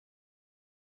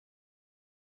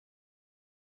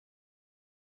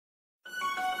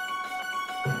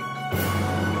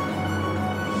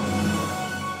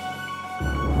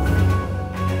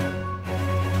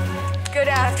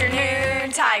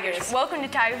afternoon, Tigers. Welcome to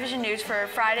TigerVision News for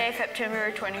Friday,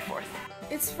 September 24th.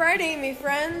 It's Friday, my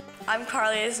friend. I'm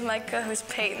Carly. This is my co-host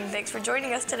Peyton. Thanks for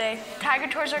joining us today. Tiger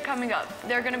Tours are coming up.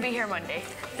 They're going to be here Monday.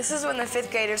 This is when the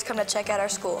 5th graders come to check out our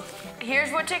school.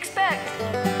 Here's what to expect.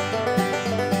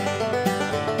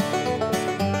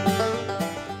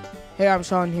 Hey, I'm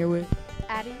Sean here with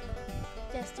Addie,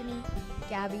 Destiny,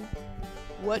 Gabby.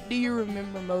 What do you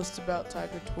remember most about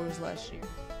Tiger Tours last year?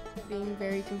 Being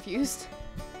very confused.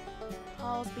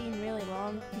 Halls being really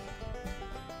long.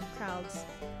 Crowds.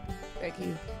 Thank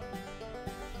you.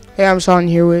 Hey, I'm Sean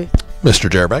here with Mr.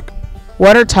 Jerbeck.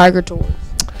 What are Tiger Tours?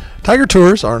 Tiger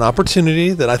Tours are an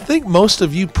opportunity that I think most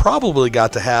of you probably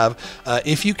got to have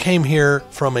if you came here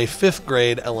from a 5th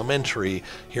grade elementary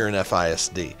here in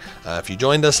FISD. If you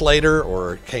joined us later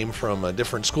or came from a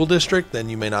different school district, then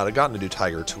you may not have gotten to do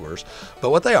Tiger Tours. But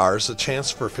what they are is a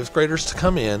chance for 5th graders to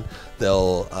come in.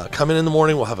 They'll come in the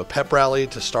morning. We'll have a pep rally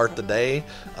to start the day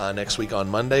next week on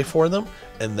Monday for them.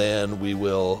 And then we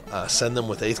will send them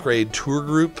with 8th grade tour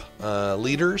group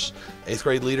leaders. 8th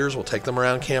grade leaders will take them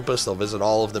around campus. They'll visit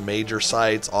all of the major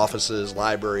sites, offices,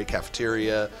 library,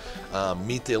 cafeteria,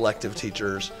 meet the elective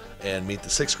teachers, and meet the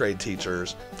 6th grade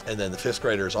teachers. And then the 5th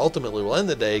graders ultimately will end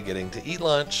the day getting to eat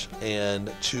lunch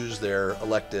and choose their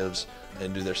electives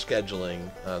and do their scheduling,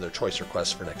 their choice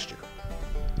requests for next year.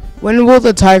 When will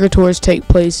the Tiger Tours take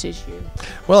place this year?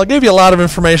 Well, I gave you a lot of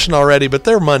information already, but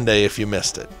they're Monday if you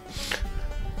missed it.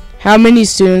 How many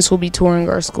students will be touring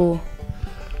our school?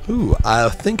 Ooh, I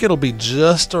think it'll be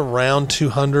just around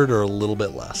 200 or a little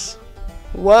bit less.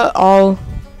 What all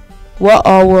will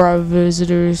our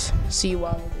visitors see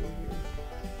while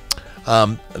they're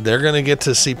here? They're going to get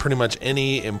to see pretty much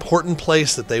any important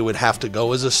place that they would have to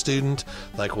go as a student.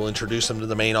 Like, we'll introduce them to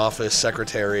the main office,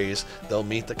 secretaries. They'll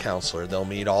meet the counselor. They'll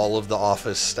meet all of the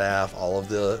office staff, all of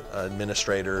the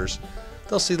administrators.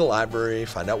 They'll see the library,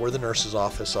 find out where the nurse's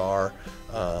office are,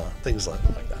 things like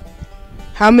that.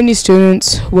 How many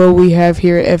students will we have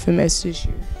here at FMS this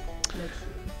year?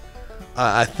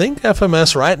 I think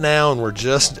FMS right now, and we're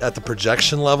just at the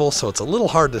projection level, so it's a little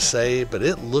hard to say, but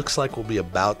it looks like we'll be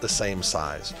about the same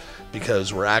size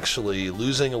because we're actually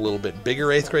losing a little bit bigger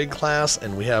 8th grade class,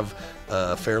 and we have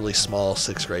a fairly small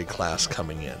 6th grade class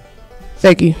coming in.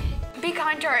 Thank you. Be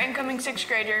kind to our incoming 6th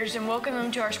graders and welcome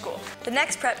them to our school. The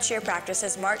next prep cheer practice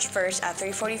is March 1st at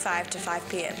 3:45 to 5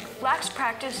 p.m. Last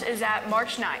practice is at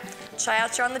March 9th.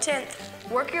 Tryouts are on the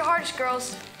 10th. Work your hardest,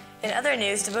 girls. In other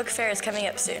news, the book fair is coming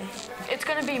up soon. It's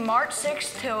going to be March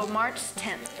 6th till March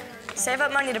 10th. Save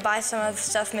up money to buy some of the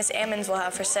stuff Miss Ammons will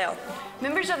have for sale.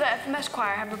 Members of the FMS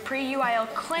choir have a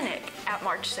pre-UIL clinic at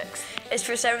March 6th. It's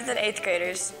for 7th and 8th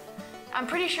graders. I'm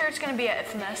pretty sure it's going to be at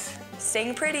FMS.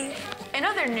 Sing pretty. In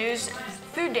other news,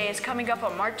 Food Day is coming up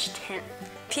on March 10th.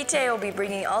 PTA will be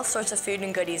bringing all sorts of food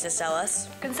and goodies to sell us.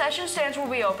 Concession stands will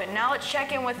be open. Now let's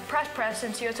check in with Press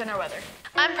and see what's in our weather.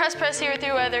 I'm Press here with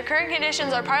your weather. Current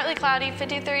conditions are partly cloudy,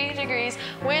 53 degrees,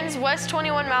 winds west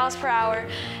 21 miles per hour,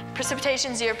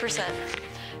 precipitation 0%.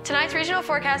 Tonight's regional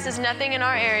forecast is nothing in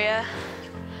our area.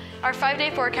 Our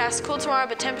 5-day forecast, cool tomorrow,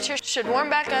 but temperatures should warm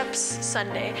back up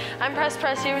Sunday. I'm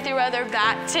Press here with your weather.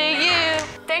 Back to you.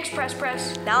 Thanks,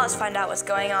 Press. Now let's find out what's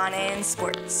going on in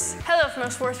sports. Hello,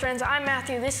 FMS sports friends. I'm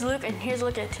Matthew. This is Luke, and here's a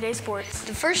look at today's sports.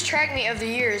 The first track meet of the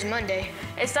year is Monday.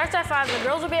 It starts at 5. The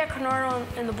girls will be at Coronado,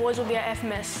 and the boys will be at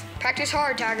FMS. Practice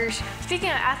hard, Tigers. Speaking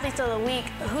of athletes of the week,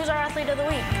 who's our athlete of the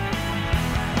week?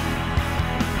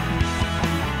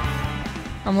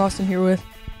 I'm Austin here with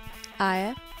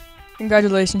Aya.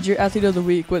 Congratulations, you're athlete of the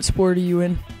week. What sport are you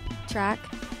in? Track.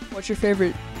 What's your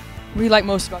favorite? What do you like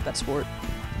most about that sport?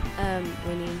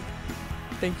 Winning.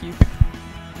 Thank you.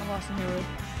 I'm Austin here with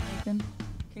Nathan.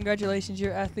 Congratulations,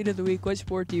 you're athlete of the week. What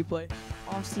sport do you play?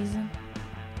 Off season.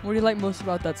 What do you like most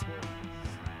about that sport?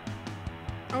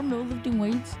 I don't know, lifting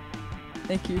weights.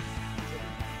 Thank you.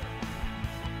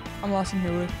 I'm Austin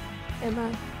here with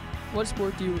Emma. What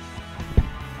sport do you?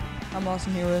 I'm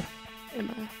Austin here with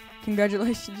Emma.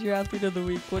 Congratulations, you're athlete of the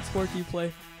week. What sport do you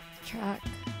play? Track.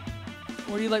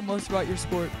 What do you like most about your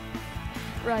sport?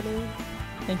 Running.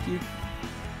 Thank you.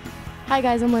 Hi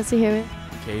guys, I'm Leslie here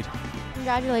with Cade.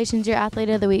 Congratulations, you're athlete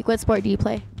of the week. What sport do you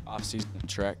play? Off-season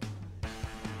track.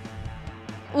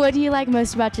 What do you like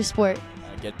most about your sport?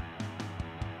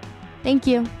 Thank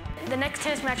you. The next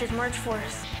tennis match is March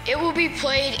 4th. It will be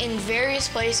played in various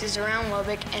places around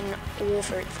Lubbock and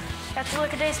Wolford. That's a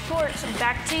look at today's sports.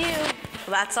 Back to you.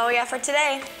 Well, that's all we have for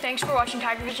today. Thanks for watching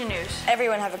TigerVision News.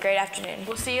 Everyone have a great afternoon.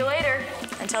 We'll see you later.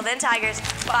 Until then, Tigers,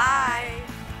 bye.